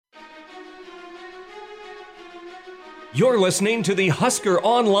You're listening to the Husker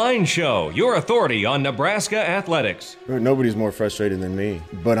Online Show, your authority on Nebraska athletics. Nobody's more frustrated than me,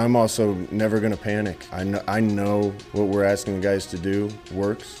 but I'm also never going to panic. I know what we're asking the guys to do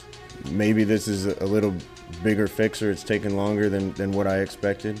works. Maybe this is a little bigger fix, or it's taken longer than what I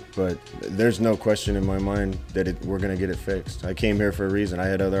expected, but there's no question in my mind that we're going to get it fixed. I came here for a reason. I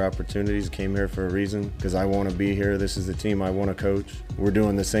had other opportunities, came here for a reason because I want to be here. This is the team I want to coach. We're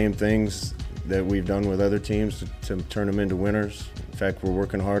doing the same things that we've done with other teams to turn them into winners. In fact, we're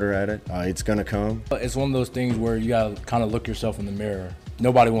working harder at it. It's going to come. It's one of those things where you got to kind of look yourself in the mirror.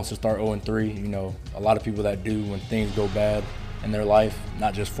 Nobody wants to start 0-3. You know, a lot of people that do when things go bad in their life,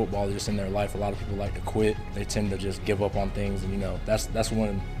 not just football, just in their life. A lot of people like to quit. They tend to just give up on things, and you know that's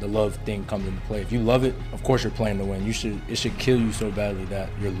when the love thing comes into play. If you love it, of course you're playing to win. It should kill you so badly that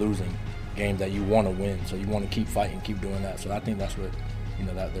you're losing games that you want to win. So you want to keep fighting, keep doing that. So I think that's what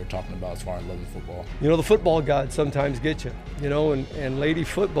that they're talking about as far as loving football. You know, the football gods sometimes get you, and Lady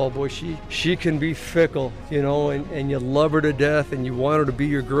Football, boy, she can be fickle, and you love her to death and you want her to be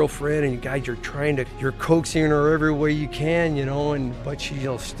your girlfriend, and you're coaxing her every way you can, but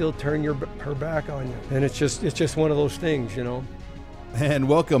she'll still turn her back on you. And it's just one of those things, And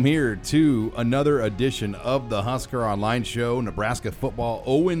welcome here to another edition of the Husker Online Show. Nebraska football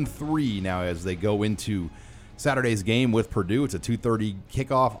 0-3 now as they go into Saturday's game with Purdue. It's a 2:30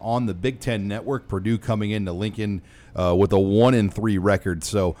 kickoff on the Big Ten Network. Purdue coming into Lincoln with a 1-3 record.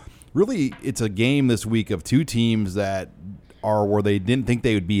 So really, it's a game this week of two teams that are where they didn't think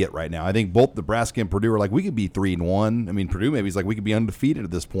they would be at right now. I think both Nebraska and Purdue are like, we could be 3-1. I mean, Purdue maybe is like, we could be undefeated at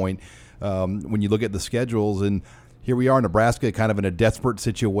this point when you look at the schedules. And here we are, Nebraska, kind of in a desperate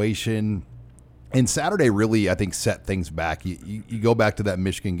situation. And Saturday really, I think, set things back. You go back to that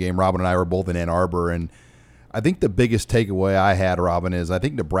Michigan game. Robin and I were both in Ann Arbor, and I think the biggest takeaway I had, Robin, is I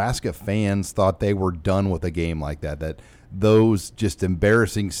think Nebraska fans thought they were done with a game like that those just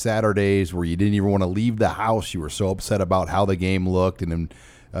embarrassing Saturdays where you didn't even want to leave the house, you were so upset about how the game looked, and then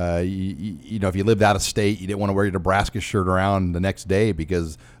if you lived out of state, you didn't want to wear your Nebraska shirt around the next day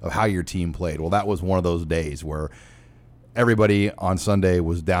because of how your team played. Well, that was one of those days where everybody on Sunday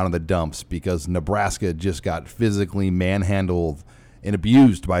was down in the dumps because Nebraska just got physically manhandled and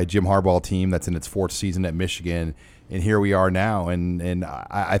abused by a Jim Harbaugh team that's in its fourth season at Michigan, and here we are now. And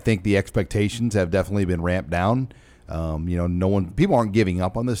I think the expectations have definitely been ramped down. People aren't giving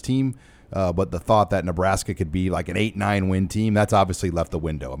up on this team, but the thought that Nebraska could be like an 8-9 win team, that's obviously left the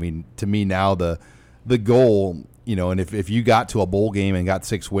window. I mean, to me now the goal, and if you got to a bowl game and got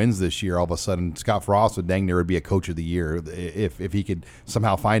 6 wins this year, all of a sudden Scott Frost would dang near be a coach of the year if he could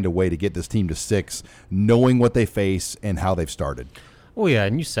somehow find a way to get this team to 6, knowing what they face and how they've started. Well, yeah,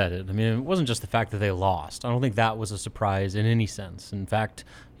 and you said it. I mean, it wasn't just the fact that they lost. I don't think that was a surprise in any sense. In fact,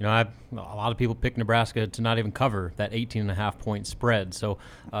 a lot of people picked Nebraska to not even cover that 18.5-point spread. So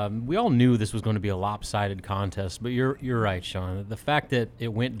we all knew this was going to be a lopsided contest. But you're right, Sean. The fact that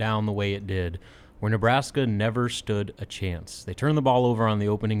it went down the way it did, where Nebraska never stood a chance. They turned the ball over on the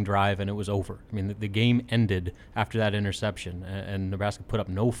opening drive, and it was over. I mean, the game ended after that interception, and Nebraska put up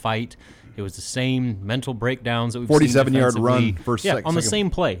no fight. It was the same mental breakdowns that we've seen 47-yard run first on the same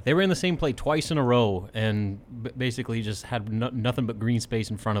play. They were in the same play twice in a row and basically just had nothing but green space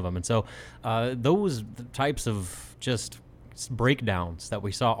in front of them. And so those types of just breakdowns that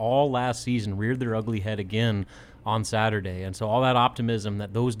we saw all last season reared their ugly head again on Saturday. And so all that optimism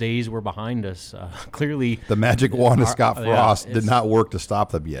that those days were behind us, clearly the magic wand of Scott Frost did not work to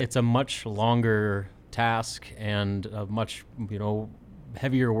stop them yet. It's a much longer task and a much,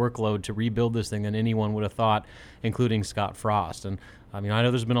 heavier workload to rebuild this thing than anyone would have thought, including Scott Frost. And I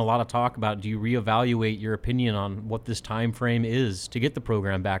know there's been a lot of talk about, do you reevaluate your opinion on what this time frame is to get the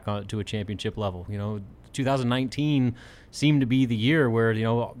program back to a championship level? 2019 seemed to be the year where,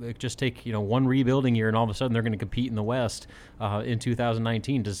 it just take, one rebuilding year and all of a sudden they're going to compete in the West in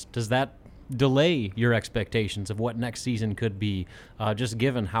 2019. Does that delay your expectations of what next season could be, just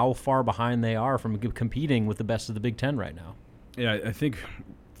given how far behind they are from competing with the best of the Big Ten right now? Yeah, I think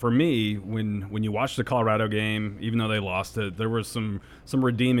for me, when you watch the Colorado game, even though they lost it, there was some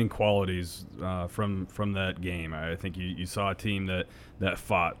redeeming qualities from that game. I think you saw a team that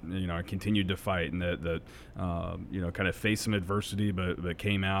fought, continued to fight, and that kind of faced some adversity, but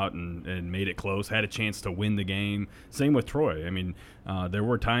came out and made it close, had a chance to win the game. Same with Troy. I mean, there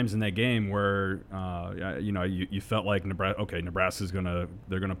were times in that game where you felt like Nebraska's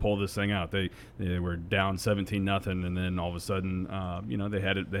they're gonna pull this thing out. They were down 17-0, and then all of a sudden they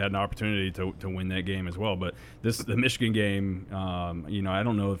had an opportunity to win that game as well. But the Michigan game, I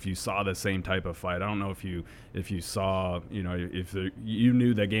don't know if you saw the same type of fight. I don't know if you saw if you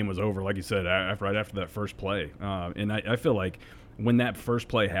knew that game was over, like you said, right after that first play. And I feel like when that first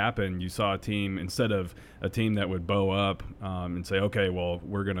play happened, you saw a team, instead of a team that would bow up and say, okay, well,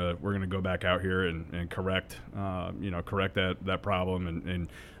 we're gonna go back out here and correct that problem and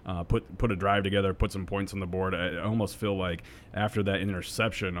put a drive together, put some points on the board. I almost feel like after that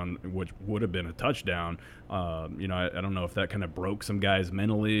interception, on which would have been a touchdown, I don't know if that kind of broke some guys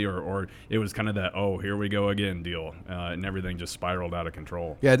mentally, or it was kind of that, oh, here we go again deal, and everything just spiraled out of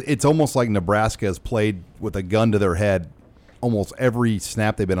control. Yeah, it's almost like Nebraska has played with a gun to their head almost every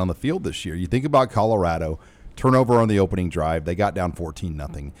snap they've been on the field this year. You think about Colorado, turnover on the opening drive, they got down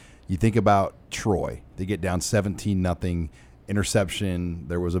 14-0. You think about Troy, they get down 17-0, interception,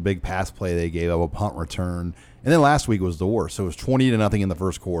 there was a big pass play they gave up, a punt return, and then last week was the worst. So it was 20-0 in the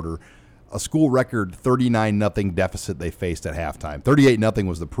first quarter, a school record 39-0 deficit they faced at halftime. 38-0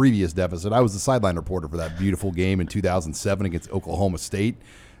 was the previous deficit. I was the sideline reporter for that beautiful game in 2007 against Oklahoma State.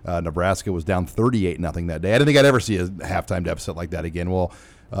 Nebraska was down 38-0 that day. I didn't think I'd ever see a halftime deficit like that again. Well,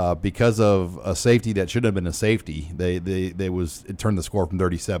 because of a safety that shouldn't have been a safety, it turned the score from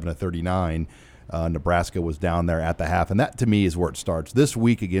 37 to 39. Nebraska was down there at the half, and that to me is where it starts. This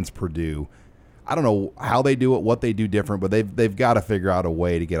week against Purdue, I don't know how they do it, what they do different, but they've got to figure out a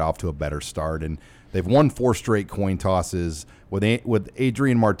way to get off to a better start. And they've won 4 straight coin tosses with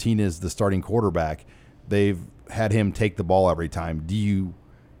Adrian Martinez, the starting quarterback. They've had him take the ball every time. Do you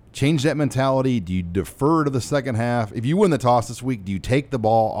change that mentality? Do you defer to the second half? If you win the toss this week, do you take the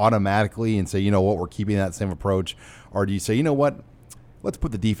ball automatically and say, you know what, we're keeping that same approach? Or do you say, you know what, let's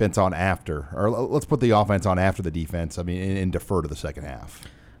put the defense on after, or let's put the offense on after the defense, and defer to the second half?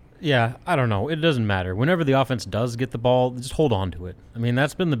 Yeah, I don't know. It doesn't matter. Whenever the offense does get the ball, just hold on to it. I mean,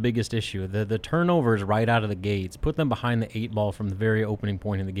 that's been the biggest issue. The turnovers right out of the gates put them behind the 8 ball from the very opening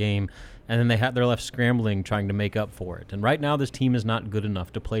point in the game, and then they're left scrambling trying to make up for it. And right now, this team is not good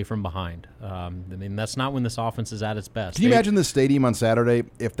enough to play from behind. I mean, that's not when this offense is at its best. Can you imagine the stadium on Saturday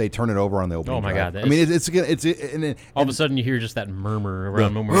if they turn it over on the opening drive? God! I mean, it's all of a sudden you hear just that murmur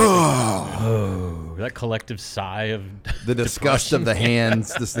around the that collective sigh of the disgust of the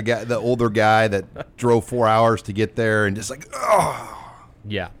hands. This the older guy that drove 4 hours to get there, and just like, oh.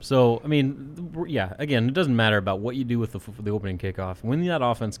 Yeah. So, I mean, yeah, again, it doesn't matter about what you do with the opening kickoff. When that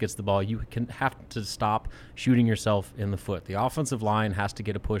offense gets the ball, you have to stop shooting yourself in the foot. The offensive line has to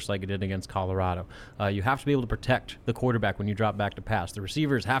get a push like it did against Colorado. You have to be able to protect the quarterback when you drop back to pass. The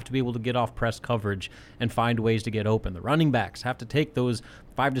receivers have to be able to get off press coverage and find ways to get open. The running backs have to take those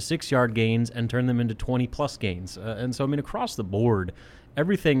 5 to 6 yard gains and turn them into 20-plus gains. And so, I mean, across the board,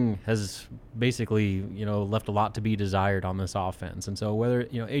 everything has basically, left a lot to be desired on this offense. And so whether,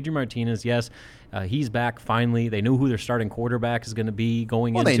 Adrian Martinez, yes, he's back finally. They knew who their starting quarterback is going to be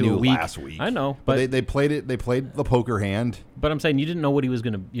going into a week. Well, they knew week. Last week. I know. But they played it. They played the poker hand. But I'm saying you didn't know what he was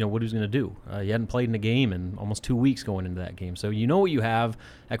going to, do. He hadn't played in a game in almost 2 weeks going into that game. So you know what you have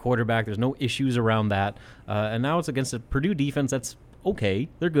at quarterback. There's no issues around that. And now it's against a Purdue defense that's okay.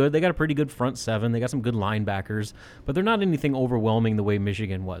 They're good. They got a pretty good front seven. They got some good linebackers, but they're not anything overwhelming the way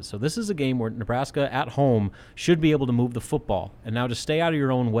Michigan was. So this is a game where Nebraska at home should be able to move the football. And now just stay out of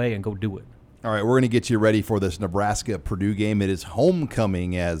your own way and go do it. All right, we're going to get you ready for this Nebraska-Purdue game. It is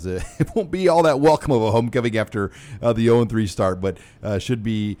homecoming, as it won't be all that welcome of a homecoming after the 0-3 start, but should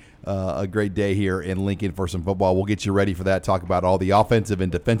be a great day here in Lincoln for some football. We'll get you ready for that, talk about all the offensive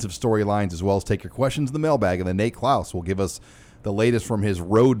and defensive storylines, as well as take your questions in the mailbag. And then Nate Klaus will give us the latest from his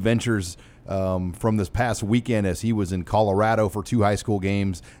road ventures from this past weekend, as he was in Colorado for 2 high school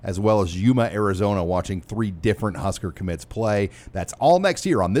games, as well as Yuma, Arizona, watching 3 different Husker commits play. That's all next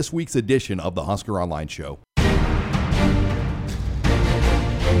year on this week's edition of the Husker Online Show.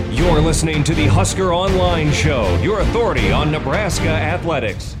 You're listening to the Husker Online Show, your authority on Nebraska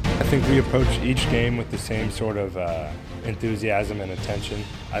athletics. I think we approach each game with the same sort of enthusiasm and attention.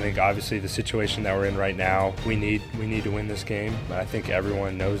 I think obviously the situation that we're in right now, we need to win this game. I think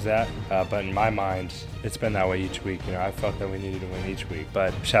everyone knows that, but in my mind, it's been that way each week. I felt that we needed to win each week,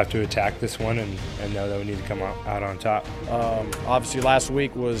 but just have to attack this one and know that we need to come out on top. Obviously last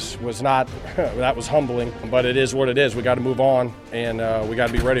week was not, that was humbling, but it is what it is. We got to move on, and we got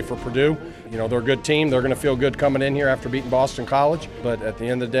to be ready for Purdue. They're a good team. They're going to feel good coming in here after beating Boston College, but at the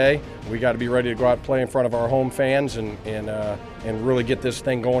end of the day, we got to be ready to go out and play in front of our home fans and really get this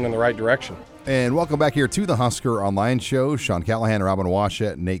thing going in the right direction. And welcome back here to the Husker Online Show. Sean Callahan, Robin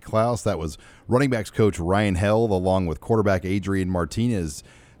Washut, Nate Klaus. That was running backs coach Ryan Held along with quarterback Adrian Martinez,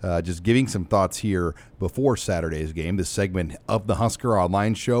 just giving some thoughts here before Saturday's game. This segment of the Husker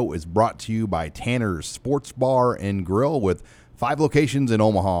Online Show is brought to you by Tanner's Sports Bar and Grill, with 5 locations in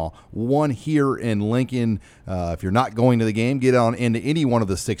Omaha, 1 here in Lincoln. If you're not going to the game, get on into any one of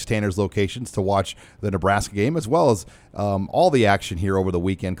the 6 Tanners locations to watch the Nebraska game, as well as all the action here over the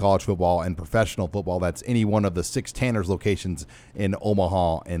weekend, college football and professional football. That's any one of the 6 Tanners locations in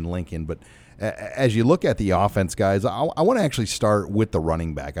Omaha and Lincoln. But as you look at the offense, guys, I want to actually start with the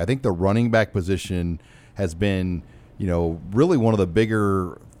running back. I think the running back position has been, really one of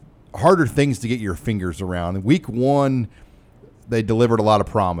the harder things to get your fingers around. Week 1, they delivered a lot of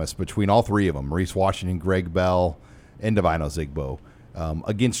promise between all 3 of them, Maurice Washington, Greg Bell, and Divine Ozigbo.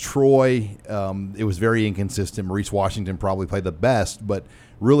 Against Troy, it was very inconsistent. Maurice Washington probably played the best, but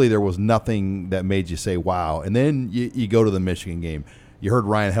really there was nothing that made you say, wow. And then you go to the Michigan game. You heard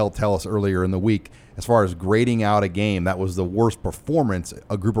Ryan Held tell us earlier in the week, as far as grading out a game, that was the worst performance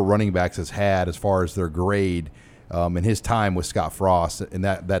a group of running backs has had as far as their grade in his time with Scott Frost, and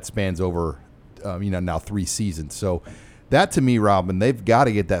that spans over, now 3 seasons. So that, to me, Robin, they've got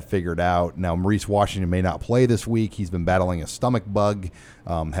to get that figured out. Now, Maurice Washington may not play this week. He's been battling a stomach bug,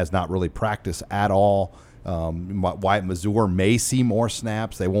 has not really practiced at all. Wyatt Mazur may see more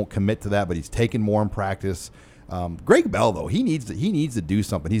snaps. They won't commit to that, but he's taken more in practice. Greg Bell, though, he needs to do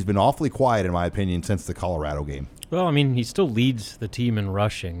something. He's been awfully quiet, in my opinion, since the Colorado game. Well, I mean, he still leads the team in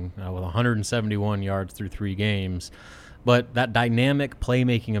rushing with 171 yards through 3 games. But that dynamic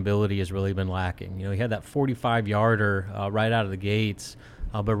playmaking ability has really been lacking. He had that 45-yarder right out of the gates,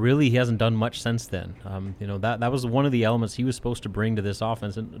 but really he hasn't done much since then. That was one of the elements he was supposed to bring to this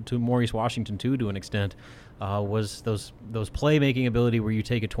offense, and to Maurice Washington too, to an extent, was those playmaking ability where you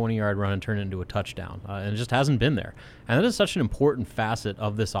take a 20-yard run and turn it into a touchdown, and it just hasn't been there. And that is such an important facet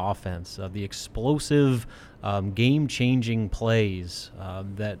of this offense, the explosive, game-changing plays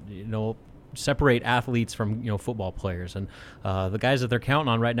that separate athletes from football players, and the guys that they're counting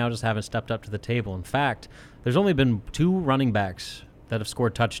on right now just haven't stepped up to the table. In fact, there's only been 2 running backs that have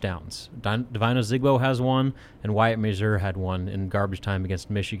scored touchdowns. Divine Ozigbo has 1, and Wyatt Mazur had 1 in garbage time against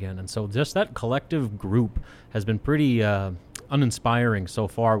Michigan. And so just that collective group has been pretty uninspiring so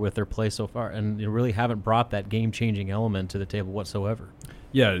far with their play so far, and they really haven't brought that game-changing element to the table whatsoever.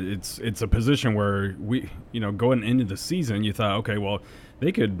 Yeah, it's a position where we, going into the season, you thought, okay, well,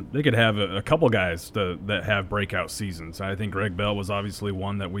 they could have a couple guys that have breakout seasons. I think Greg Bell was obviously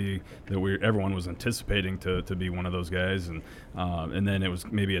one that everyone was anticipating to be one of those guys, and then it was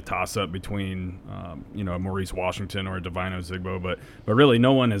maybe a toss up between Maurice Washington or Divine Ozigbo, but really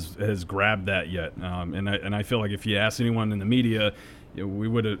no one has grabbed that yet. And I feel like if you ask anyone in the media, we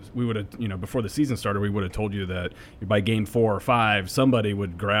would have before the season started, we would have told you that by game 4 or 5 somebody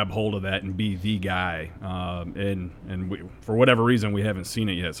would grab hold of that and be the guy, and for whatever reason we haven't seen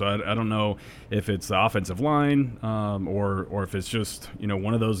it yet. So I don't know if it's the offensive line, or if it's just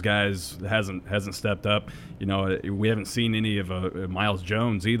one of those guys that hasn't stepped up. We haven't seen any of Miles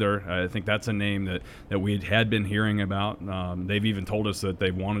Jones either. I think that's a name that we had been hearing about. They've even told us that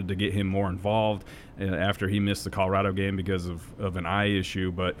they wanted to get him more involved after he missed the Colorado game because of an eye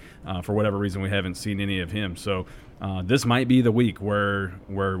issue, but for whatever reason we haven't seen any of him. So this might be the week where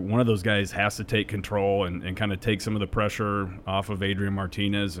one of those guys has to take control and kind of take some of the pressure off of Adrian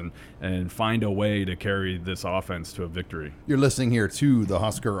Martinez and find a way to carry this offense to a victory. You're listening here to the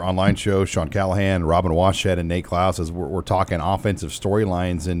Husker Online Show. Sean Callahan, Robin Washut, and Nate Klaus, as we're talking offensive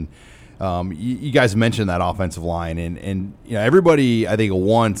storylines. And you guys mentioned that offensive line, and everybody I think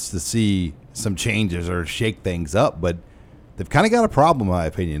wants to see some changes or shake things up, but they've kind of got a problem, in my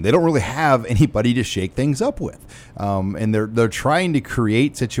opinion. They don't really have anybody to shake things up with, and they're trying to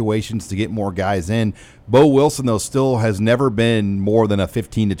create situations to get more guys in. Bo Wilson, though, still has never been more than a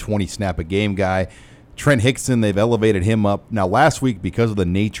 15 to 20 snap a game guy. Trent Hickson, they've elevated him up. Now, last week, because of the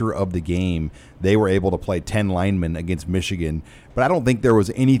nature of the game, they were able to play 10 linemen against Michigan, but I don't think there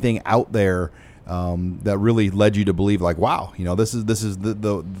was anything out there that really led you to believe, like, wow, this is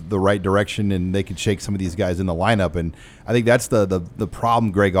the right direction, and they could shake some of these guys in the lineup. And I think that's the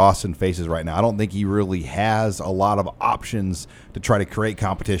problem Greg Austin faces right now. I don't think he really has a lot of options to try to create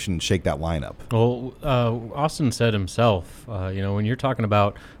competition and shake that lineup. Well, Austin said himself, when you're talking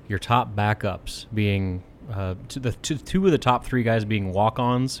about your top backups being two of the top 3 guys being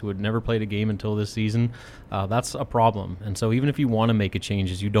walk-ons who had never played a game until this season, that's a problem. And so even if you want to make a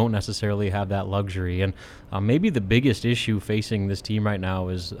changes, you don't necessarily have that luxury. And maybe the biggest issue facing this team right now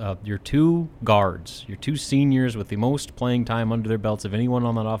is your 2 guards, your 2 seniors with the most playing time under their belts of anyone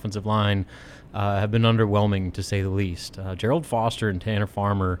on that offensive line. have been underwhelming, to say the least. Gerald Foster and Tanner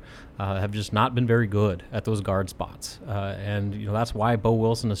Farmer have just not been very good at those guard spots. And, that's why Bo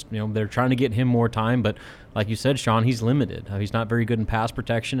Wilson is, they're trying to get him more time. But like you said, Sean, he's limited. He's not very good in pass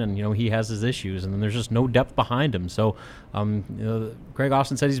protection, and, he has his issues. And then there's just no depth behind him. So, Greg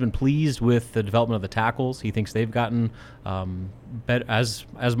Austin said he's been pleased with the development of the tackles. He thinks they've gotten as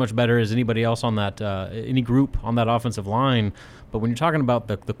much better as anybody else on that, any group on that offensive line. But when you're talking about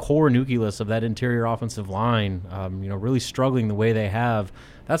the core nucleus of that interior offensive line, really struggling the way they have,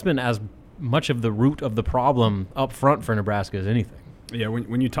 that's been as much of the root of the problem up front for Nebraska as anything. Yeah,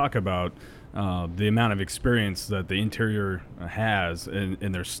 when you talk about the amount of experience that the interior has,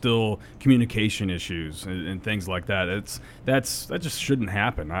 and there's still communication issues and things like that, that just shouldn't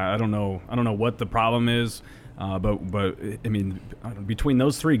happen. I don't know what the problem is. But I mean, between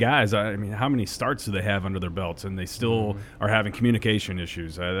those three guys, I mean, how many starts do they have under their belts, and they still are having communication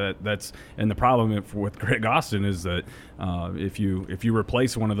issues? And the problem with Greg Austin is that if you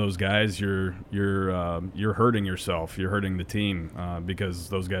replace one of those guys, you're hurting yourself, you're hurting the team because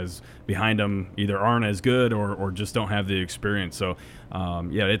those guys behind them either aren't as good or just don't have the experience. So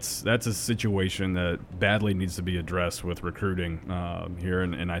that's a situation that badly needs to be addressed with recruiting here,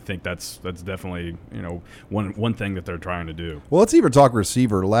 and I think that's definitely one thing that they're trying to do. Well, let's even talk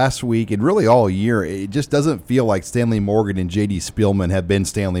receiver. Last week and really all year, it just doesn't feel like Stanley Morgan and J.D. Spielman have been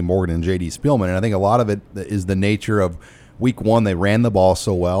Stanley Morgan and J.D. Spielman, and I think a lot of it is the nature of week one. They ran the ball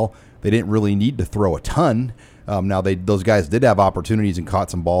so well, they didn't really need to throw a ton. Now those guys did have opportunities and caught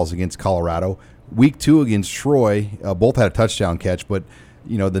some balls against Colorado. Week two against Troy, both had a touchdown catch, but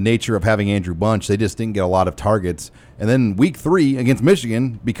the nature of having Andrew Bunch, they just didn't get a lot of targets. And then week three against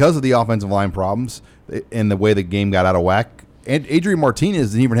Michigan, because of the offensive line problems and the way the game got out of whack, and Adrian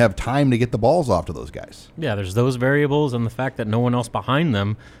Martinez didn't even have time to get the balls off to those guys. Yeah, there's those variables and the fact that no one else behind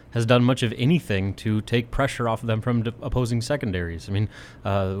them has done much of anything to take pressure off of them from opposing secondaries. I mean,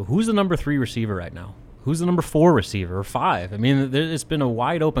 who's the number 3 receiver right now? Who's the number 4 receiver or 5? I mean, it's been a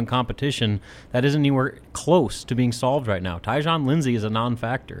wide open competition that isn't anywhere close to being solved right now. Tyjon Lindsey is a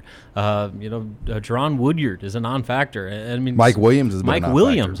non-factor. Jerron Woodyard is a non-factor. I mean, Mike Williams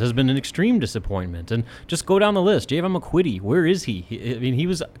has been an extreme disappointment. And just go down the list. Javon McQuitty, where is he? I mean, he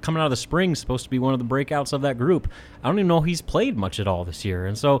was coming out of the spring, supposed to be one of the breakouts of that group. I don't even know if he's played much at all this year.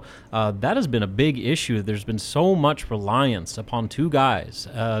 And so that has been a big issue. There's been so much reliance upon 2 guys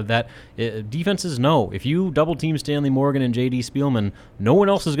that defenses know. If you double team Stanley Morgan and J.D. Spielman, no one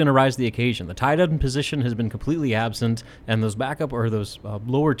else is going to rise to the occasion. The tight end position has been completely absent, and those backup or those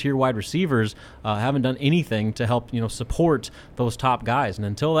lower tier wide receivers haven't done anything to help support those top guys. And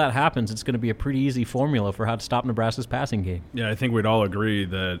until that happens, it's going to be a pretty easy formula for how to stop Nebraska's passing game. Yeah, I think we'd all agree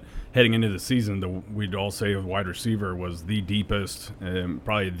that heading into the season, we'd all say a wide receiver was the deepest and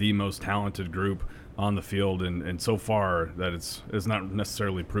probably the most talented group on the field, and so far that it's not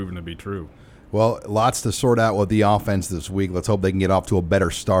necessarily proven to be true. Well, lots to sort out with the offense this week. Let's hope they can get off to a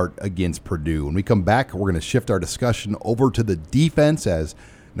better start against Purdue. When we come back, we're going to shift our discussion over to the defense, as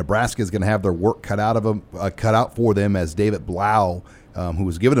Nebraska is going to have their work cut out for them, as David Blau, who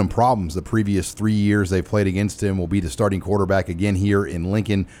was giving them problems the previous 3 years they've played against him, will be the starting quarterback again here in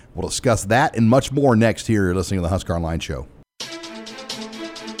Lincoln. We'll discuss that and much more next here. You're listening to the Husker Online Show.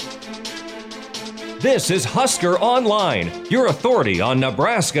 This is Husker Online, your authority on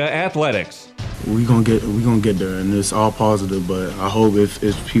Nebraska athletics. We're gonna get there, and it's all positive. But I hope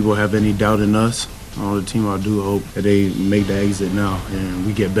if people have any doubt in us, on the team, I do hope that they make the exit now, and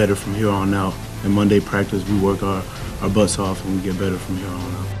we get better from here on out. In Monday practice, we work our butts off, and we get better from here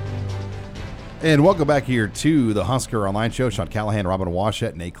on out. And welcome back here to the Husker Online Show. Sean Callahan, Robin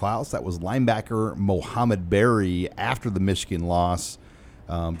Washut, Nate Klaus. That was linebacker Mohamed Berry after the Michigan loss.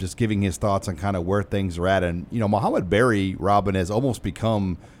 Just giving his thoughts on kind of where things are at. And, Mohamed Berry, Robin, has almost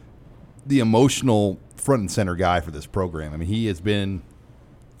become the emotional front and center guy for this program. I mean, he has been,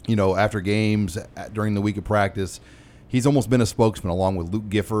 after games, during the week of practice, he's almost been a spokesman along with Luke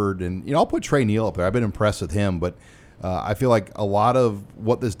Gifford. And, I'll put Trey Neal up there. I've been impressed with him. But I feel like a lot of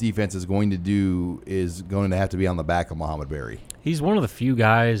what this defense is going to do is going to have to be on the back of Mohamed Berry. He's one of the few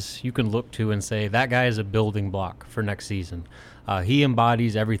guys you can look to and say, that guy is a building block for next season. He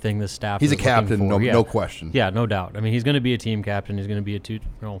embodies everything this staff He's is a captain, looking for. no question. Yeah, no doubt. I mean, he's going to be a team captain. He's going to be a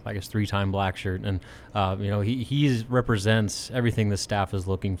 3-time black shirt. And, he represents everything the staff is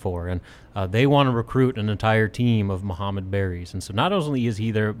looking for. And they want to recruit an entire team of Mohamed Berrys. And so not only is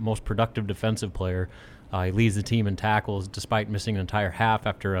he their most productive defensive player, he leads the team in tackles despite missing an entire half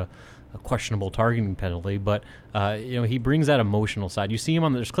after questionable targeting penalty, but he brings that emotional side. You see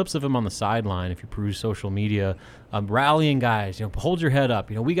him there's clips of him on the sideline if you peruse social media, rallying guys. Hold your head up.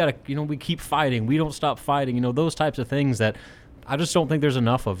 We gotta. We keep fighting. We don't stop fighting. Those types of things that I just don't think there's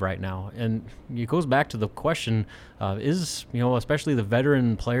enough of right now. And it goes back to the question: is especially the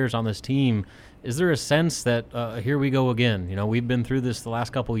veteran players on this team, is there a sense that here we go again? We've been through this the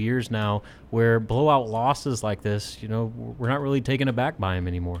last couple of years now, where blowout losses like this, we're not really taken aback by them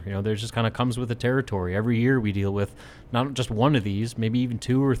anymore. There just kind of comes with the territory. Every year we deal with not just one of these, maybe even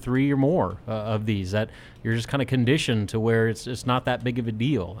 2 or 3 or more of these, that you're just kind of conditioned to where it's not that big of a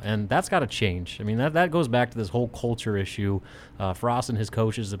deal. And that's got to change. I mean, that goes back to this whole culture issue. Frost and his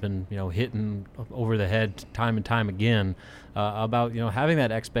coaches have been, hitting over the head time and time again about, having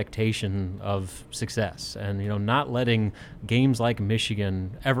that expectation of success and, not letting games like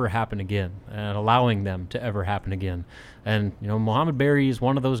Michigan ever happen again and allowing them to ever happen again. And, Mohamed Barry is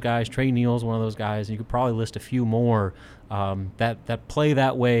one of those guys. Trey Neal's one of those guys. And you could probably list a few more that play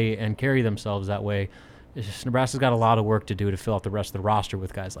that way and carry themselves that way. Nebraska's got a lot of work to do to fill out the rest of the roster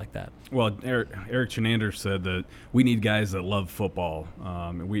with guys like that. Well, Eric Chenander said that we need guys that love football.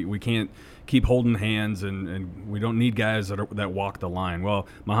 We can't keep holding hands, and we don't need guys that walk the line. Well,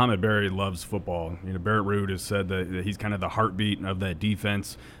 Mohamed Barry loves football. Barrett Root has said that he's kind of the heartbeat of that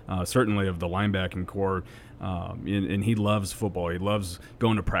defense, certainly of the linebacking core. And he loves football. He loves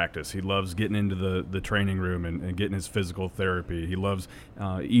going to practice. He loves getting into the training room and getting his physical therapy. He loves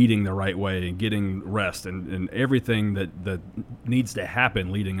eating the right way and getting rest and everything that needs to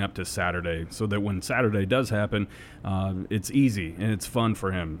happen leading up to Saturday, so that when Saturday does happen, it's easy and it's fun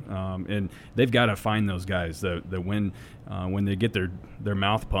for him. And they've got to find those guys that when they get their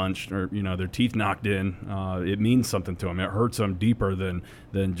mouth punched or their teeth knocked in, it means something to them. It hurts them deeper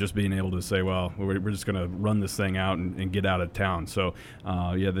than just being able to say, well, we're just going to run this thing out and get out of town. So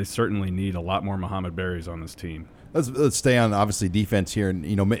they certainly need a lot more Mohamed Barrys on this team. Let's stay on obviously defense here. And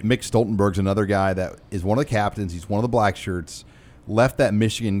Mick Stoltenberg's another guy that is one of the captains. He's one of the black shirts. Left that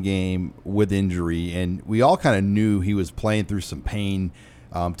Michigan game with injury, and we all kind of knew he was playing through some pain.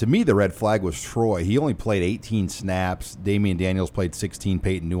 To me, the red flag was Troy. He only played 18 snaps. Damian Daniels played 16.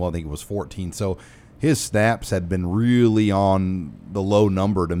 Peyton Newell, I think it was 14. So his snaps had been really on the low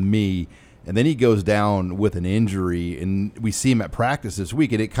number to me. And then he goes down with an injury, and we see him at practice this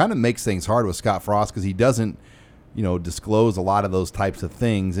week. And it kind of makes things hard with Scott Frost because he doesn't, disclose a lot of those types of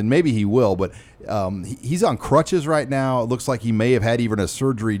things. And maybe he will, but he's on crutches right now. It looks like he may have had even a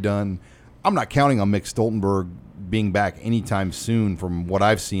surgery done. I'm not counting on Mick Stoltenberg being back anytime soon from what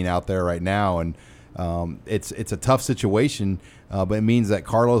I've seen out there right now. And it's a tough situation, but it means that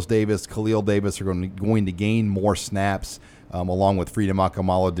Carlos Davis, Khalil Davis are going to gain more snaps along with Freedom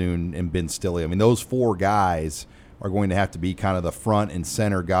Akamaladun and Ben Stille. I mean, those 4 guys are going to have to be kind of the front and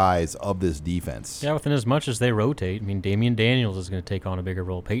center guys of this defense. Yeah, within as much as they rotate. I mean, Damian Daniels is going to take on a bigger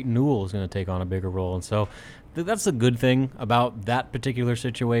role. Peyton Newell is going to take on a bigger role. And so that's the good thing about that particular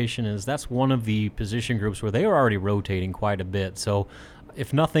situation is that's one of the position groups where they are already rotating quite a bit. So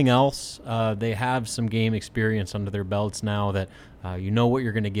if nothing else, they have some game experience under their belts now that you know what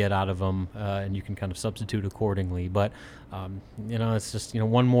you're going to get out of them, and you can kind of substitute accordingly. But, it's just,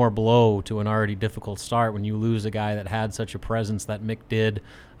 one more blow to an already difficult start when you lose a guy that had such a presence that Mick did.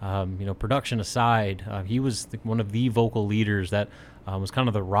 Production aside, he was one of the vocal leaders that was kind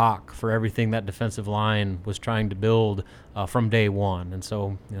of the rock for everything that defensive line was trying to build from day one. And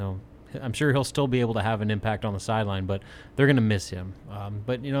so, I'm sure he'll still be able to have an impact on the sideline, but they're going to miss him.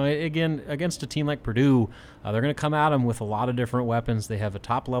 But again, against a team like Purdue, they're going to come at him with a lot of different weapons. They have a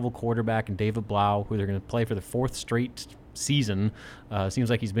top-level quarterback in David Blau, who they're going to play for the 4th straight season. Seems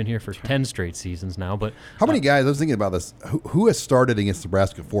like he's been here for 10 straight seasons now. But how many guys? I was thinking about this. Who has started against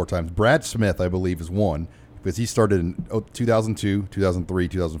Nebraska 4 times? Brad Smith, I believe, is one because he started in 2002, 2003,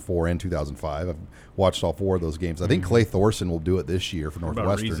 2004, and 2005. I've watched all 4 of those games. I think Clay Thorson will do it this year for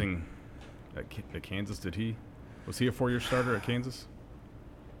Northwestern. At Kansas, was he a 4-year starter at Kansas?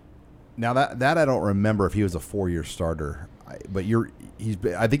 Now that I don't remember if he was a 4-year starter, but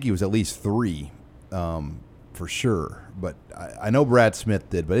I think he was at least 3 for sure. But I know Brad Smith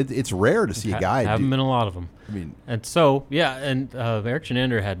did. But it's rare to see a guy. Haven't been a lot of them. I mean, and so Eric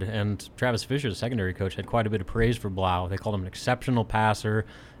Chenander and Travis Fisher, the secondary coach, had quite a bit of praise for Blau. They called him an exceptional passer.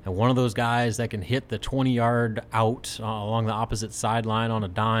 And one of those guys that can hit the 20-yard out along the opposite sideline on a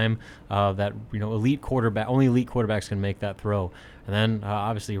dime, that only elite quarterbacks can make that throw. And then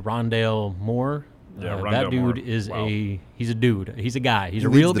obviously Rondale Moore, that dude is He's a dude. He's a guy. He's he a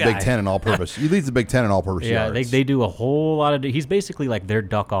real leads guy. the Big Ten in all-purpose. He leads the Big Ten in all-purpose Yeah, yards. they do a whole lot of. He's basically like their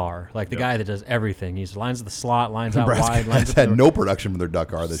Duck R, like the guy that does everything. He lines the slot, lines out Nebraska wide. Lines has up had the- no production from their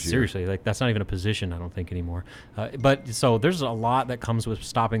Duck R this year. Seriously, like that's not even a position, I don't think, anymore. But so there's a lot that comes with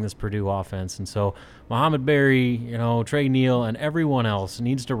stopping this Purdue offense, and so Muhammad Berry, Trey Neal, and everyone else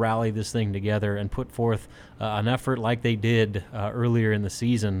needs to rally this thing together and put forth an effort like they did earlier in the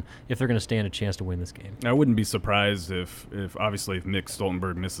season if they're going to stand a chance to win this game. I wouldn't be surprised if obviously if Nick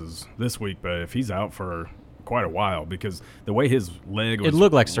Stoltenberg misses this week, but if he's out for quite a while, because the way his leg was, it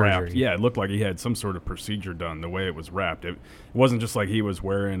looked like wrapped, surgery. Yeah, it looked like he had some sort of procedure done. The way it was wrapped, it wasn't just like he was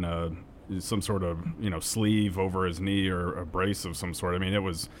wearing some sort of sleeve over his knee or a brace of some sort. I mean, that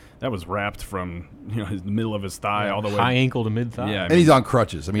was wrapped from his middle of his thigh all the way high ankle to mid thigh. Yeah, And he's on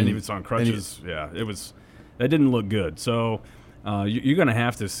crutches. I mean, and he was on crutches. Yeah, that didn't look good. So you're going to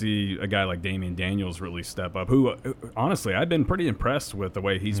have to see a guy like Damian Daniels really step up, who honestly I've been pretty impressed with the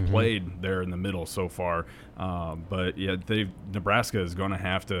way he's played there in the middle so far. But yeah, Nebraska is going to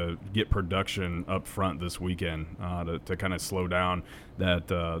have to get production up front this weekend to kind of slow down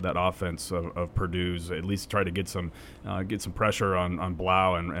that offense of Purdue's. At least try to get some pressure on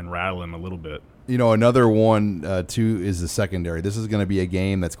Blau and rattle him a little bit. Another one too is the secondary. This is going to be a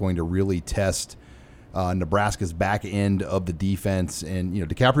game that's going to really test Nebraska's back end of the defense. And,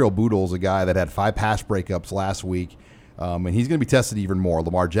 DiCaprio Boodle is a guy that had 5 pass breakups last week, and he's going to be tested even more.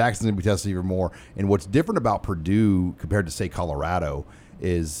 Lamar Jackson's going to be tested even more. And what's different about Purdue compared to, say, Colorado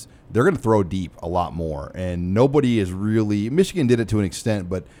is they're going to throw deep a lot more. And nobody is really – Michigan did it to an extent,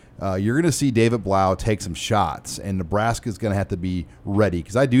 but you're going to see David Blau take some shots, and Nebraska's going to have to be ready,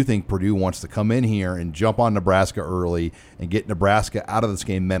 because I do think Purdue wants to come in here and jump on Nebraska early and get Nebraska out of this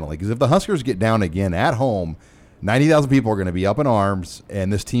game mentally. Because if the Huskers get down again at home, 90,000 people are going to be up in arms,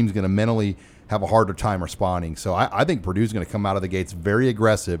 and this team's going to mentally have a harder time responding. So I think Purdue's going to come out of the gates very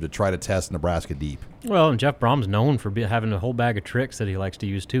aggressive to try to test Nebraska deep. Well, and Jeff Brom's known for having a whole bag of tricks that he likes to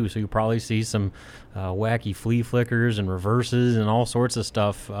use too. So you'll probably see some wacky flea flickers and reverses and all sorts of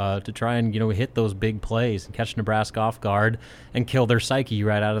stuff to try and hit those big plays and catch Nebraska off guard and kill their psyche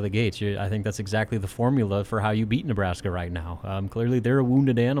right out of the gates. I think that's exactly the formula for how you beat Nebraska right now. Clearly, they're a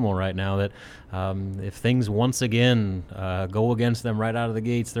wounded animal right now. That if things once again go against them right out of the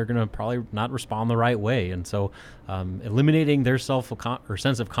gates, they're going to probably not respond the right way. And so, eliminating their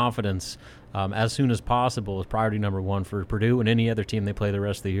sense of confidence as soon as possible is priority number one for Purdue and any other team they play the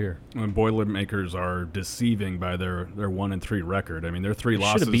rest of the year. And Boilermakers are deceiving by their 1-3 record. I mean, their 3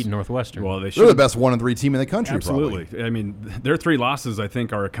 losses should have beaten Northwestern. Well, they're the best 1-3 team in the country. Absolutely. Probably. I mean, their 3 losses I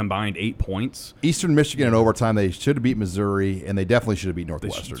think are a combined 8 points. Eastern Michigan in overtime, they should have beat Missouri, and they definitely should have beat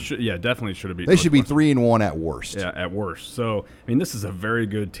Northwestern. Definitely should have beat. They should be 3-1 at worst. Yeah, at worst. So I mean, this is a very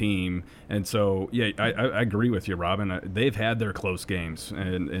good team, and so yeah, I agree with you, Robin. They've had their close games,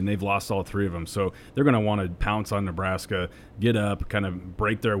 and they've lost all 3 of them. So they're going to want to pounce on Nebraska, get up, kind of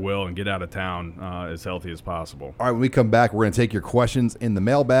break their will, and get out of town as healthy as possible. All right, when we come back, we're going to take your questions in the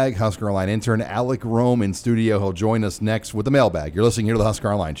mailbag. Husker Online intern Alec Rome in studio. He'll join us next with the mailbag. You're listening here to the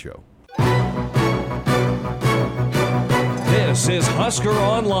Husker Online Show. This is Husker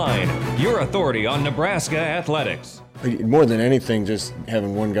Online, your authority on Nebraska athletics. More than anything, just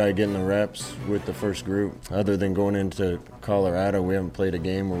having one guy getting the reps with the first group. Other than going into Colorado, we haven't played a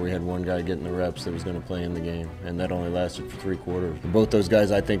game where we had one guy getting the reps that was going to play in the game, and that only lasted for 3 quarters. Both those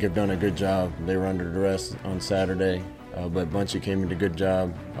guys, I think, have done a good job. They were under duress on Saturday, but Bunchy came into a good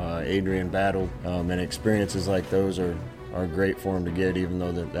job. Adrian battled, and experiences like those are great for him to get, even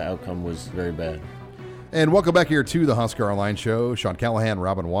though the outcome was very bad. And welcome back here to the Husker Online Show. Sean Callahan,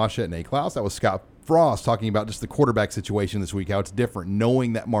 Robin Washut, and Nate Klaus. That was Scott Frost talking about just the quarterback situation this week, how it's different,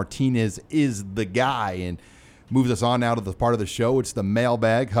 knowing that Martinez is the guy, and moves us on now to the part of the show. It's the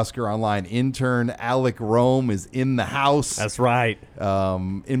mailbag. Husker Online intern Alec Rome is in the house. That's right.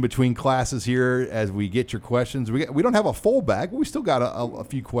 In between classes here as we get your questions. We don't have a full bag, but we still got a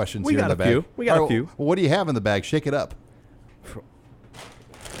few questions here in the bag. We got a few. Well, what do you have in the bag? Shake it up.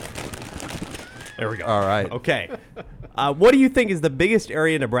 There we go. All right. Okay. What do you think is the biggest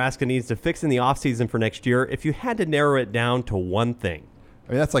area Nebraska needs to fix in the offseason for next year if you had to narrow it down to one thing?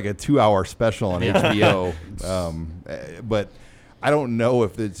 I mean, that's like a 2-hour special on HBO. But I don't know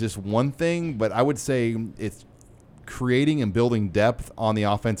if it's just one thing, but I would say it's creating and building depth on the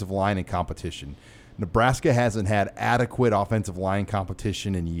offensive line and competition. Nebraska hasn't had adequate offensive line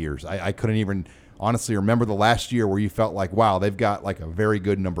competition in years. I couldn't even honestly remember the last year where you felt like, wow, they've got like a very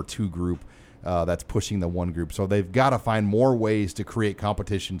good number 2 group that's pushing the 1 group. So they've got to find more ways to create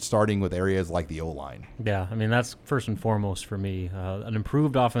competition, starting with areas like the O-line. Yeah, I mean, that's first and foremost for me. An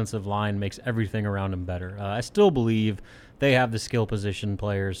improved offensive line makes everything around them better. I still believe they have the skill position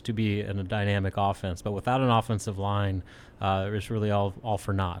players to be in a dynamic offense. But without an offensive line, it's really all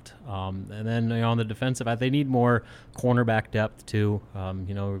for naught. And then on the defensive, they need more cornerback depth too.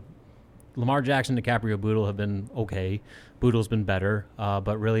 Lamar Jackson and DiCaprio Bootle have been okay. Bootle's been better,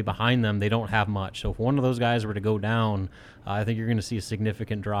 but really behind them, they don't have much. So if one of those guys were to go down, I think you're going to see a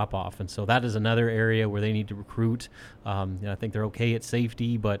significant drop-off. And so that is another area where they need to recruit. I think they're okay at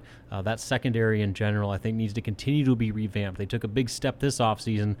safety, but that secondary in general, I think, needs to continue to be revamped. They took a big step this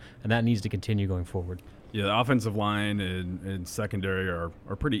offseason, and that needs to continue going forward. Yeah, the offensive line and secondary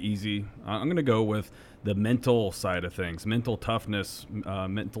are pretty easy. I'm going to go with the mental side of things, mental toughness,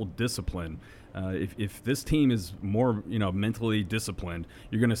 mental discipline. If this team is more, mentally disciplined,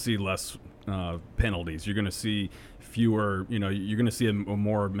 you're going to see less penalties. You're going to see fewer, you're going to see a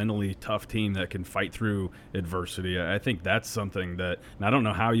more mentally tough team that can fight through adversity. I think that's something that, and I don't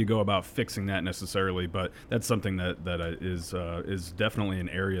know how you go about fixing that necessarily, but that's something that is definitely an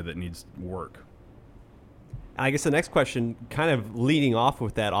area that needs work. I guess the next question, kind of leading off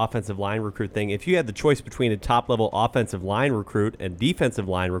with that offensive line recruit thing, if you had the choice between a top-level offensive line recruit and defensive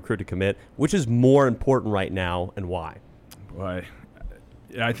line recruit to commit, which is more important right now and why? Why?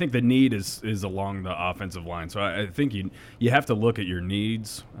 I think the need is along the offensive line. So I think you have to look at your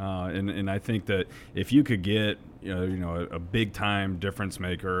needs, and I think that if you could get a big time difference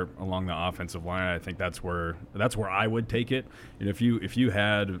maker along the offensive line, I think that's where I would take it. And if you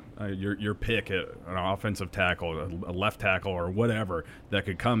had your pick at an offensive tackle, a left tackle or whatever that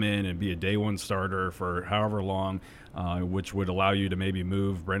could come in and be a day one starter for however long, which would allow you to maybe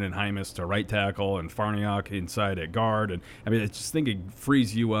move Brendan Hymas to right tackle and Farniok inside at guard. And I mean, I just think it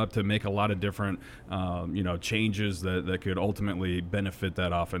frees you up to make a lot of different, changes that could ultimately benefit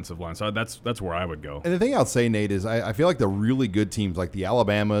that offensive line. So that's where I would go. And the thing I'll say, Nate, is I feel like the really good teams like the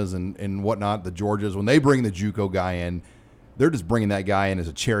Alabamas and whatnot, the Georgias, when they bring the JUCO guy in, they're just bringing that guy in as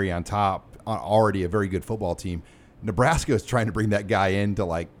a cherry on top on already a very good football team. Nebraska is trying to bring that guy in to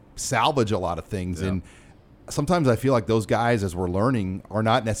like salvage a lot of things. Yeah. And sometimes I feel like those guys, as we're learning, are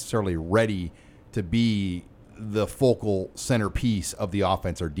not necessarily ready to be the focal centerpiece of the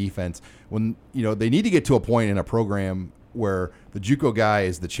offense or defense. When they need to get to a point in a program where the JUCO guy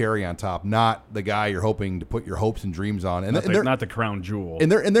is the cherry on top, not the guy you're hoping to put your hopes and dreams on, and they're not the crown jewel.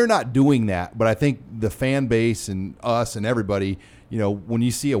 And they're not doing that. But I think the fan base and us and everybody, when you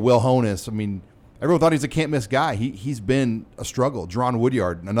see a Will Honus, I mean, everyone thought he's a can't miss guy. He's been a struggle. Jerron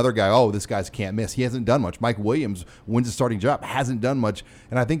Woodyard, another guy. Oh, this guy's can't miss. He hasn't done much. Mike Williams wins a starting job, hasn't done much.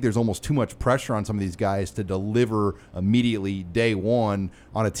 And I think there's almost too much pressure on some of these guys to deliver immediately day one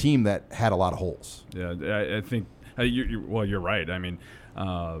on a team that had a lot of holes. Yeah, I think. You're right. I mean,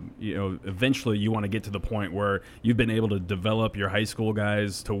 eventually you want to get to the point where you've been able to develop your high school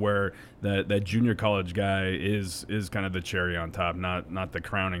guys to where that junior college guy is kind of the cherry on top, not the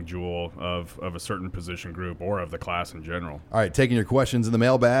crowning jewel of a certain position group or of the class in general. All right, taking your questions in the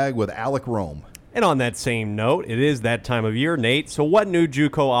mailbag with Alec Rome. And on that same note, it is that time of year, Nate. So what new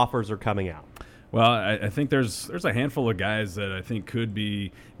JUCO offers are coming out? Well, I think there's a handful of guys that I think could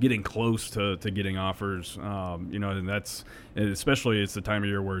be getting close to getting offers, and that's especially it's the time of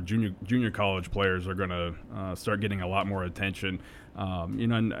year where junior college players are going to start getting a lot more attention.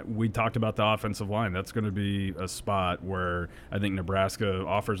 And we talked about the offensive line. That's going to be a spot where I think Nebraska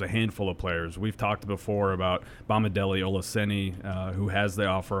offers a handful of players. We've talked before about Bamidele Olaseni, who has the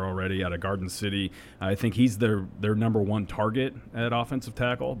offer already out of Garden City. I think he's their number one target at offensive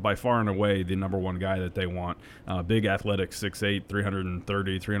tackle, by far and away the number one guy that they want. Big athletic, 6'8",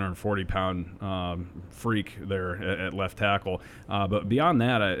 330, 340-pound freak there at left tackle. But beyond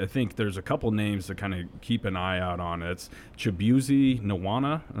that, I think there's a couple names to kind of keep an eye out on. It's Chibuzi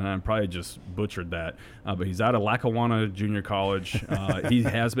Nwana, and I probably just butchered that, but he's out of Lackawanna Junior College. He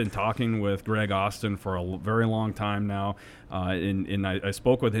has been talking with Greg Austin for a very long time now, and I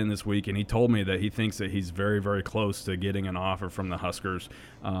spoke with him this week, and he told me that he thinks that he's very, very close to getting an offer from the Huskers.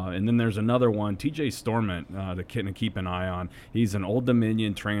 And then there's another one, TJ Storment, to keep an eye on. He's an Old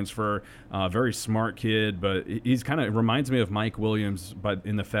Dominion transfer, very smart kid, but he's kind of reminds me of Mike Williams, but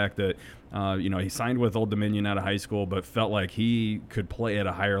in the fact that he signed with Old Dominion out of high school, but felt like he could play at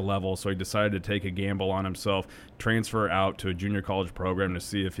a higher level, so he decided to take a gamble on himself, transfer out to a junior college program to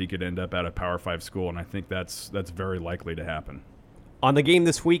see if he could end up at a Power 5 school, and I think that's very likely to happen. On the game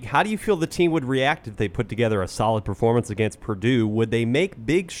this week, how do you feel the team would react if they put together a solid performance against Purdue? Would they make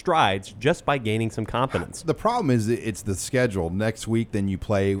big strides just by gaining some confidence? The problem is it's the schedule. Next week, then you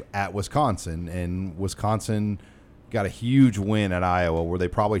play at Wisconsin, and Wisconsin got a huge win at Iowa where they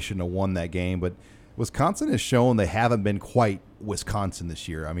probably shouldn't have won that game, but Wisconsin has shown they haven't been quite Wisconsin this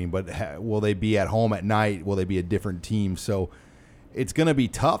year. I mean, but will they be at home at night? Will they be a different team? So it's going to be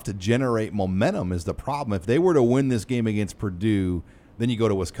tough to generate momentum is the problem. If they were to win this game against Purdue, then you go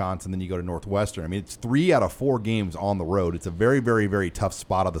to Wisconsin, then you go to Northwestern. I mean, it's 3 out of 4 games on the road. It's a very, very, very tough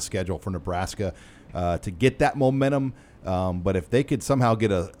spot of the schedule for Nebraska to get that momentum. But if they could somehow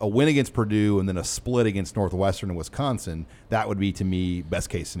get a win against Purdue and then a split against Northwestern and Wisconsin, that would be, to me, best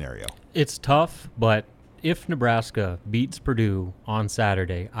case scenario. It's tough, but if Nebraska beats Purdue on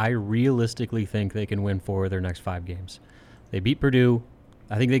Saturday, I realistically think they can win 4 of their next 5 games. They beat Purdue.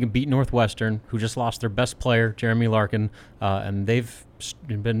 I think they can beat Northwestern, who just lost their best player, Jeremy Larkin, and they've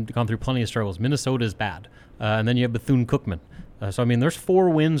gone through plenty of struggles. Minnesota is bad. And then you have Bethune-Cookman. So, I mean, there's 4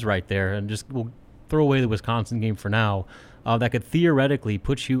 wins right there, and just we'll throw away the Wisconsin game for now. That could theoretically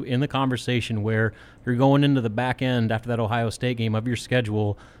put you in the conversation where you're going into the back end after that Ohio State game of your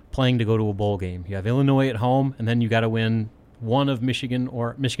schedule playing to go to a bowl game. You have Illinois at home, and then you got to win one of Michigan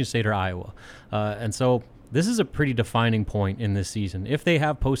State or Iowa. And so this is a pretty defining point in this season. If they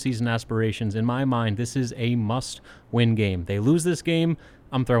have postseason aspirations, in my mind, this is a must-win game. They lose this game,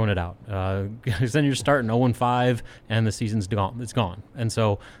 I'm throwing it out. Because then you're starting 0-5, and the season's gone. It's gone. And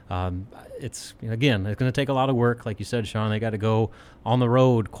so it's going to take a lot of work. Like you said, Sean, they got to go on the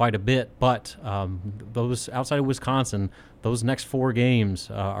road quite a bit. But those outside of Wisconsin, those next 4 games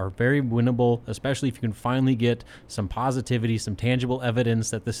are very winnable, especially if you can finally get some positivity, some tangible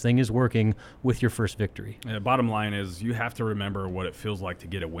evidence that this thing is working with your first victory. Yeah, bottom line is you have to remember what it feels like to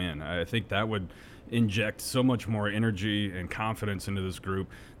get a win. I think that would inject so much more energy and confidence into this group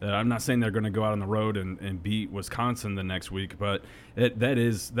that I'm not saying they're going to go out on the road and beat Wisconsin the next week, but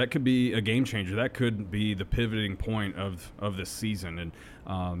that could be a game changer. That could be the pivoting point of this season.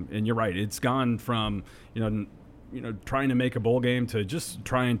 And you're right. It's gone from, trying to make a bowl game to just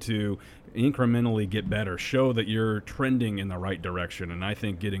trying to incrementally get better, show that you're trending in the right direction. And I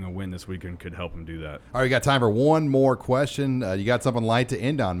think getting a win this weekend could help them do that. All right, we got time for one more question. You got something light to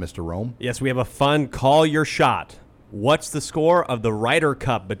end on, Mr. Rome? Yes, we have a fun call your shot. What's the score of the Ryder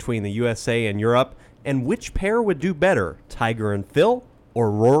Cup between the USA and Europe? And which pair would do better, Tiger and Phil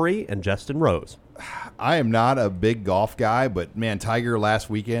or Rory and Justin Rose? I am not a big golf guy, but, man, Tiger last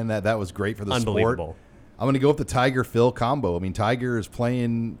weekend, that was great for the sport. I'm going to go with the Tiger-Phil combo. I mean, Tiger is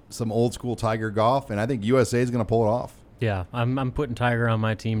playing some old-school Tiger golf, and I think USA is going to pull it off. Yeah, I'm putting Tiger on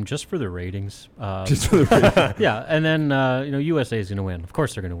my team just for the ratings. Just for the ratings. Yeah, and then, USA is going to win. Of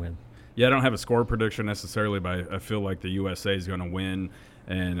course they're going to win. Yeah, I don't have a score prediction necessarily, but I feel like the USA is going to win,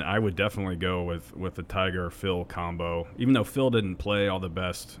 and I would definitely go with the Tiger-Phil combo, even though Phil didn't play all the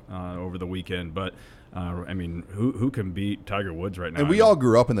best over the weekend. But, who can beat Tiger Woods right now? And we all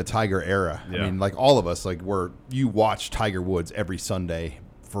grew up in the Tiger era. Yeah. I mean, like all of us, you watch Tiger Woods every Sunday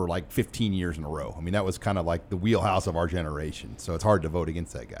for like 15 years in a row. I mean, that was kind of like the wheelhouse of our generation. So it's hard to vote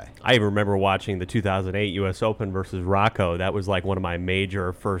against that guy. I even remember watching the 2008 U.S. Open versus Rocco. That was like one of my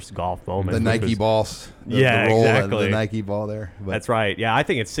major first golf moments. The Nike balls. Exactly. The Nike ball there. But that's right. Yeah, I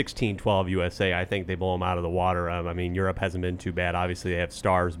think it's 16-12 USA. I think they blow them out of the water. Europe hasn't been too bad. Obviously, they have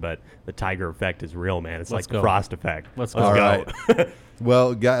stars, but the Tiger effect is real, man. It's like the Frost effect. Let's go. All right.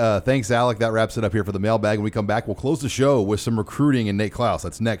 Well, thanks, Alec. That wraps it up here for the mailbag. When we come back, we'll close the show with some recruiting and Nate Klaus.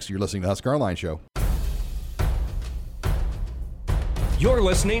 That's next. You're listening to Husker Online Show. You're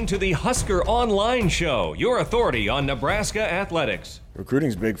listening to the Husker Online Show, your authority on Nebraska athletics.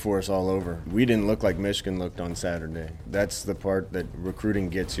 Recruiting's big for us all over. We didn't look like Michigan looked on Saturday. That's the part that recruiting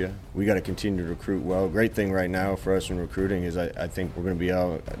gets you. We got to continue to recruit well. Great thing right now for us in recruiting is I think we're going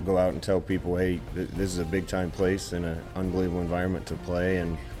to go out and tell people, hey, this is a big-time place and an unbelievable environment to play,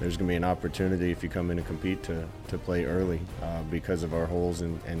 and there's going to be an opportunity if you come in and compete to play early because of our holes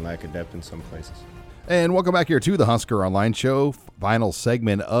and lack of depth in some places. And welcome back here to the Husker Online Show, final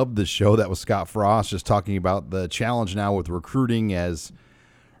segment of the show. That was Scott Frost just talking about the challenge now with recruiting, as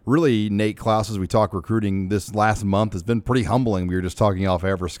really Nate Klaus, as we talk recruiting this last month, has been pretty humbling. We were just talking off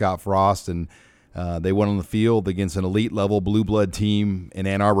air for Scott Frost, and they went on the field against an elite-level blue blood team in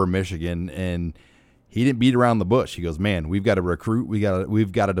Ann Arbor, Michigan, and he didn't beat around the bush. He goes, man, we've got to recruit.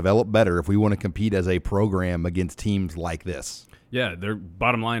 We've got to develop better if we want to compete as a program against teams like this. Yeah, their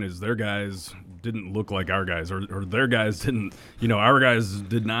bottom line is their guys didn't look like our guys, or their guys didn't. Our guys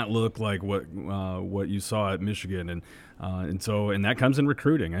did not look like what you saw at Michigan, and that comes in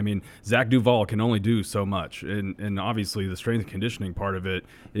recruiting. I mean, Zach Duval can only do so much, and obviously the strength and conditioning part of it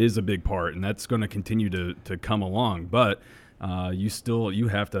is a big part, and that's going to continue to come along. But you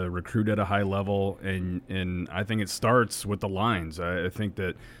have to recruit at a high level, and I think it starts with the lines. I think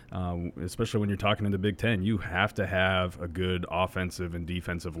that especially when you're talking in the Big Ten, you have to have a good offensive and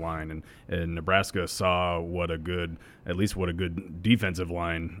defensive line, and Nebraska saw what a good defensive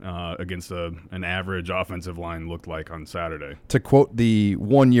line against an average offensive line looked like on Saturday. To quote the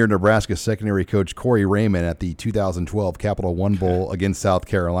one-year Nebraska secondary coach Corey Raymond at the 2012 Capital One Bowl against South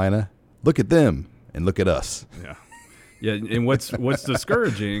Carolina, look at them and look at us. Yeah, and what's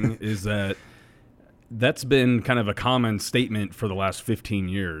discouraging is that's been kind of a common statement for the last 15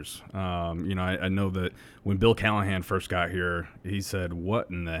 years. I know that when Bill Callahan first got here, he said,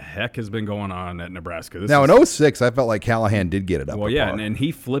 "What in the heck has been going on at Nebraska?" In 2006, I felt like Callahan did get it up. Well, yeah, and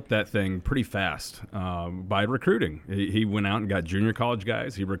he flipped that thing pretty fast by recruiting. He went out and got junior college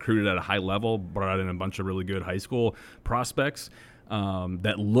guys. He recruited at a high level, brought in a bunch of really good high school prospects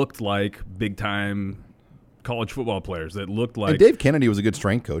that looked like big-time college football players that looked like. And Dave Kennedy was a good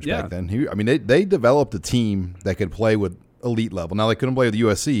strength coach back then. They developed a team that could play with elite level. Now, they couldn't play with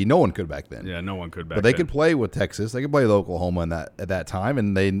USC. No one could back then. Yeah, no one could back then. But they could play with Texas. They could play with Oklahoma at that time,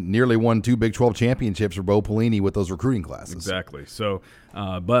 and they nearly won 2 Big 12 championships for Bo Pelini with those recruiting classes. Exactly. So,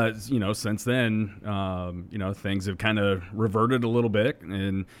 but since then, things have kind of reverted a little bit,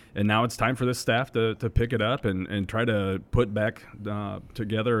 and now it's time for this staff to pick it up and try to put back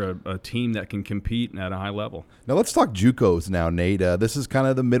together a team that can compete at a high level. Now let's talk JUCOs now, Nate. This is kind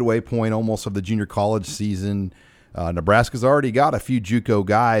of the midway point almost of the junior college season. Nebraska's already got a few JUCO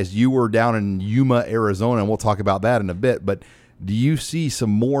guys. You were down in Yuma, Arizona, and we'll talk about that in a bit. But do you see some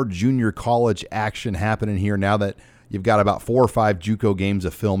more junior college action happening here now that you've got about 4 or 5 JUCO games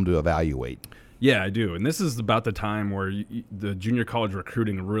of film to evaluate? Yeah, I do. And this is about the time where the junior college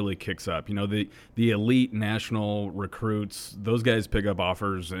recruiting really kicks up. The elite national recruits, those guys pick up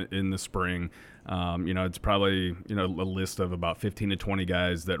offers in the spring. It's probably, a list of about 15 to 20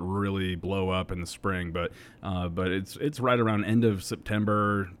 guys that really blow up in the spring. But it's right around end of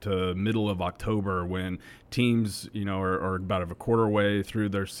September to middle of October when teams, are about a quarter way through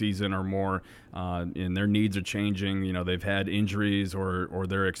their season or more, and their needs are changing. They've had injuries or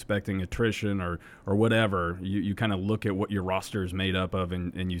they're expecting attrition or whatever. You kind of look at what your roster is made up of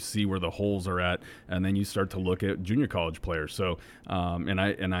and you see where the holes are at, and then you start to look at junior college players. So, and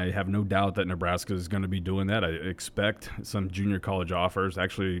I have no doubt that Nebraska is going to be doing that. I expect some junior college offers.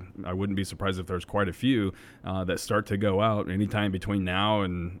 Actually, I wouldn't be surprised if there's quite a few that start to go out anytime between now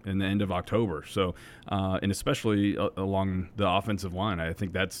and the end of October. So, and especially along the offensive line, I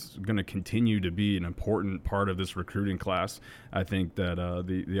think that's going to continue to be an important part of this recruiting class. I think that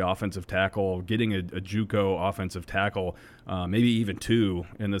the offensive tackle, getting a JUCO offensive tackle, maybe even 2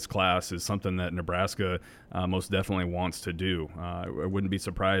 in this class, is something that Nebraska most definitely wants to do. I wouldn't be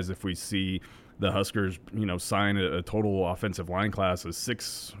surprised if we see the Huskers, sign a total offensive line class of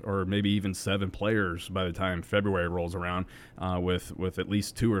 6 or maybe even 7 players by the time February rolls around, with at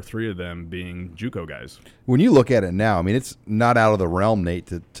least 2 or 3 of them being JUCO guys. When you look at it now, it's not out of the realm,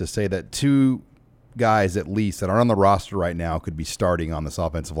 Nate, to say that 2 guys at least that are on the roster right now could be starting on this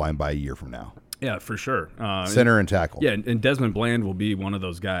offensive line by a year from now. Yeah, for sure. Center and tackle. Yeah, and Desmond Bland will be one of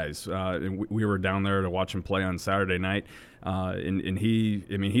those guys. And we were down there to watch him play on Saturday night. And he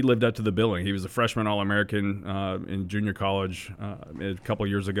lived up to the billing. He was a freshman All-American in junior college a couple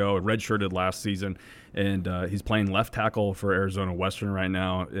years ago, redshirted last season, and he's playing left tackle for Arizona Western right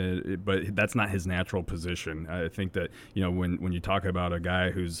now. But that's not his natural position. I think that when you talk about a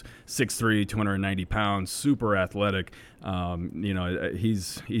guy who's 6'3", 290 pounds, super athletic,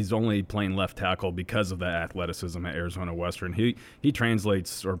 he's only playing left tackle because of that athleticism at Arizona Western. He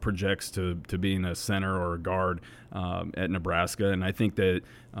translates or projects to being a center or a guard at Nebraska, and I think that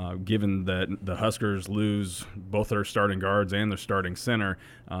given that the Huskers lose both their starting guards and their starting center,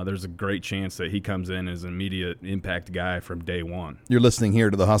 there's a great chance that he comes in as an immediate impact guy from day one. You're listening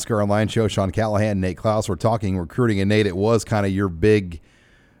here to the Husker Online Show. Sean Callahan, Nate Klaus. We're talking recruiting, and Nate, it was kind of your big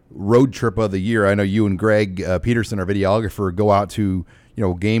road trip of the year. I know you and Greg Peterson, our videographer, go out to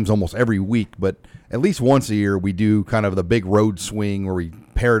games almost every week, but at least once a year we do kind of the big road swing where we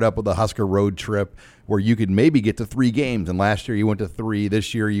pair it up with a Husker road trip where you could maybe get to 3 games. And last year you went to 3.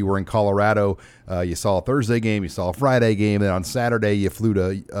 This year you were in Colorado. You saw a Thursday game, you saw a Friday game, and on Saturday you flew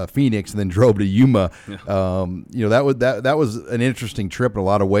to Phoenix and then drove to Yuma. Yeah. That was an interesting trip in a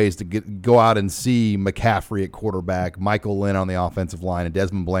lot of ways to go out and see McCaffrey at quarterback, Michael Lynn on the offensive line, and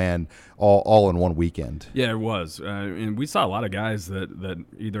Desmond Bland all in one weekend. Yeah, it was. And we saw a lot of guys that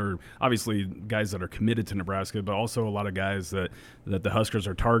either obviously guys that are committed to Nebraska, but also a lot of guys that the Huskers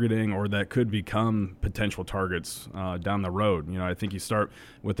are targeting or that could become become potential targets down the road. You know, I think you start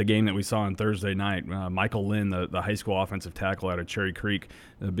with the game that we saw on Thursday night. Michael Lynn, the high school offensive tackle out of Cherry Creek,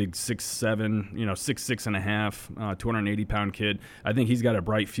 a big 6'7", 6'6 and a half, 280-pound kid. I think he's got a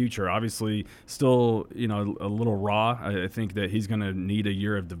bright future. Obviously, still, a little raw. I think that he's going to need a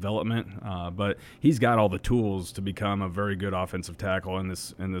year of development, but he's got all the tools to become a very good offensive tackle in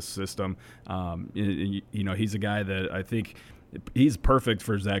this system. He's a guy that I think he's perfect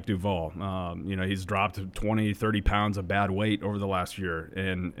for Zach Duval. He's dropped 20, 30 pounds of bad weight over the last year.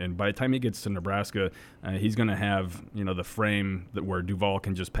 And by the time he gets to Nebraska, he's going to have, the frame where Duval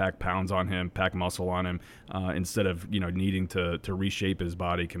can just pack pounds on him, pack muscle on him, instead of, needing to reshape his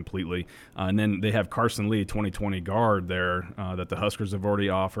body completely. And then they have Carson Lee, 2020 guard there that the Huskers have already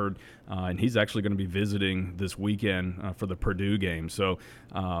offered. And he's actually going to be visiting this weekend for the Purdue game. So,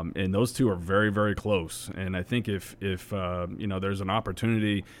 and those two are very, very close. And I think if there's an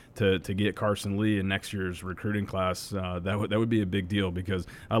opportunity to get Carson Lee in next year's recruiting class, that would be a big deal, because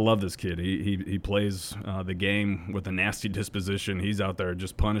I love this kid. He plays the game with a nasty disposition. He's out there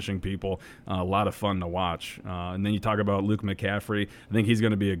just punishing people. A lot of fun to watch. And then you talk about Luke McCaffrey. I think he's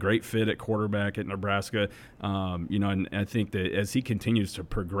going to be a great fit at quarterback at Nebraska. And I think that as he continues to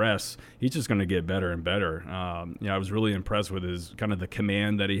progress, he's just going to get better and better. I was really impressed with his kind of the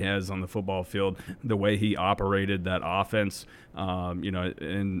command that he has on the football field, the way he operated that offense.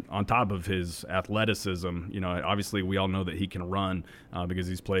 And on top of his athleticism, obviously we all know that he can run because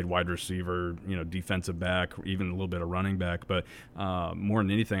he's played wide receiver, defensive back, even a little bit of running back. But more than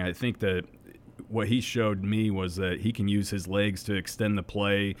anything, I think that what he showed me was that he can use his legs to extend the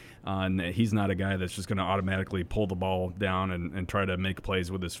play, and that he's not a guy that's just going to automatically pull the ball down and try to make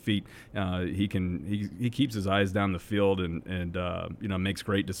plays with his feet. He keeps his eyes down the field and makes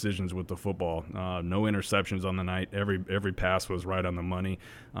great decisions with the football. No interceptions on the night. Every pass was right on the money,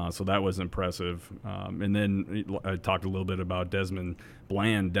 so that was impressive. And then I talked a little bit about Desmond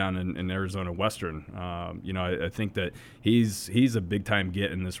Bland down in Arizona Western. I think that he's a big time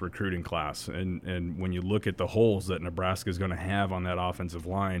get in this recruiting class, and when you look at the holes that Nebraska is going to have on that offensive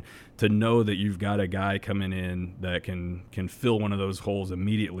line, to know that you've got a guy coming in that can fill one of those holes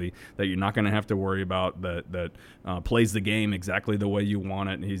immediately, that you're not going to have to worry about, that plays the game exactly the way you want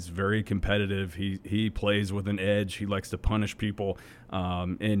it. He's very competitive. He plays with an edge. He likes to punish people,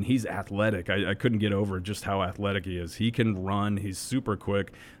 and he's athletic. I couldn't get over just how athletic he is. He can run. He's super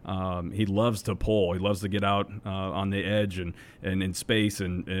quick. He loves to pull. He loves to get out on the edge and in space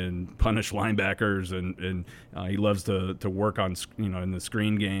and punish linebackers, and he loves to work on in the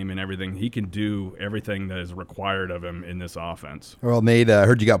screen game and everything. He can do everything that is required of him in this offense. Well, Nate, I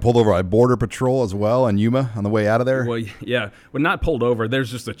heard you got pulled over by Border Patrol as well in Yuma on the way out of there. Well, yeah, well, not pulled over. There's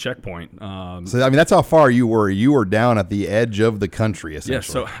just a checkpoint. So that's how far you were. You were down at the edge of the country,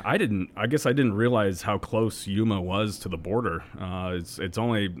 essentially. Yeah, so I guess I didn't realize how close Yuma was to the border. It's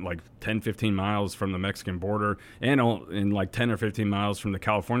only like 10, 15 miles from the Mexican border, and in like 10 or 15 miles from the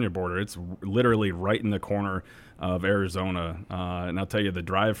California border. It's literally right in the corner of Arizona. And I'll tell you, the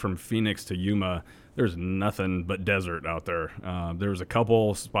drive from Phoenix to Yuma, there's nothing but desert out there. There was a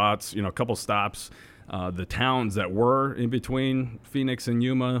couple spots, a couple stops. The towns that were in between Phoenix and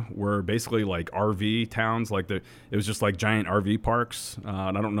Yuma were basically like RV towns. It was just like giant RV parks.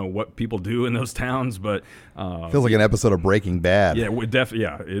 And I don't know what people do in those towns, but feels like an episode of Breaking Bad. Yeah,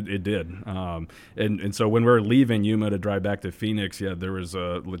 it did. And so when we were leaving Yuma to drive back to Phoenix, there was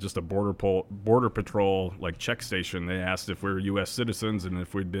just a border patrol like check station. They asked if we were U.S. citizens and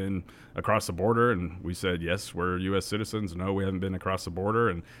if we'd been across the border, and we said yes, we're U.S. citizens. No, we haven't been across the border.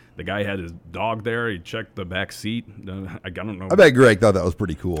 And the guy had his dog there. He checked the back seat. I don't know. I bet Greg thought that was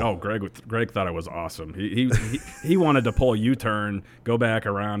pretty cool. Oh, Greg thought it was awesome. He wanted to pull a U-turn, go back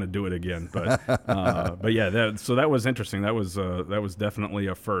around, and do it again. But yeah, so that was interesting. That was definitely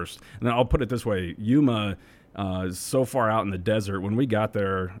a first. And I'll put it this way: Yuma is so far out in the desert. When we got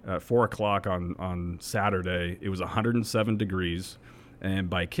there at 4:00 on Saturday, it was 107 degrees.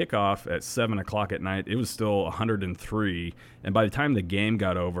 And by kickoff at 7:00 at night, it was still 103. And by the time the game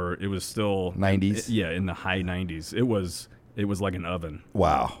got over, it was still 90s. In the high 90s. It was like an oven.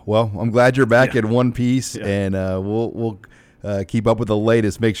 Wow. Well, I'm glad you're back in one piece, and we'll keep up with the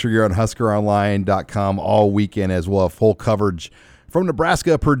latest. Make sure you're on HuskerOnline.com all weekend as well. Full coverage from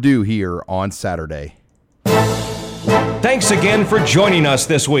Nebraska, Purdue here on Saturday. Thanks again for joining us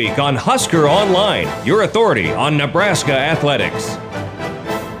this week on Husker Online, your authority on Nebraska athletics.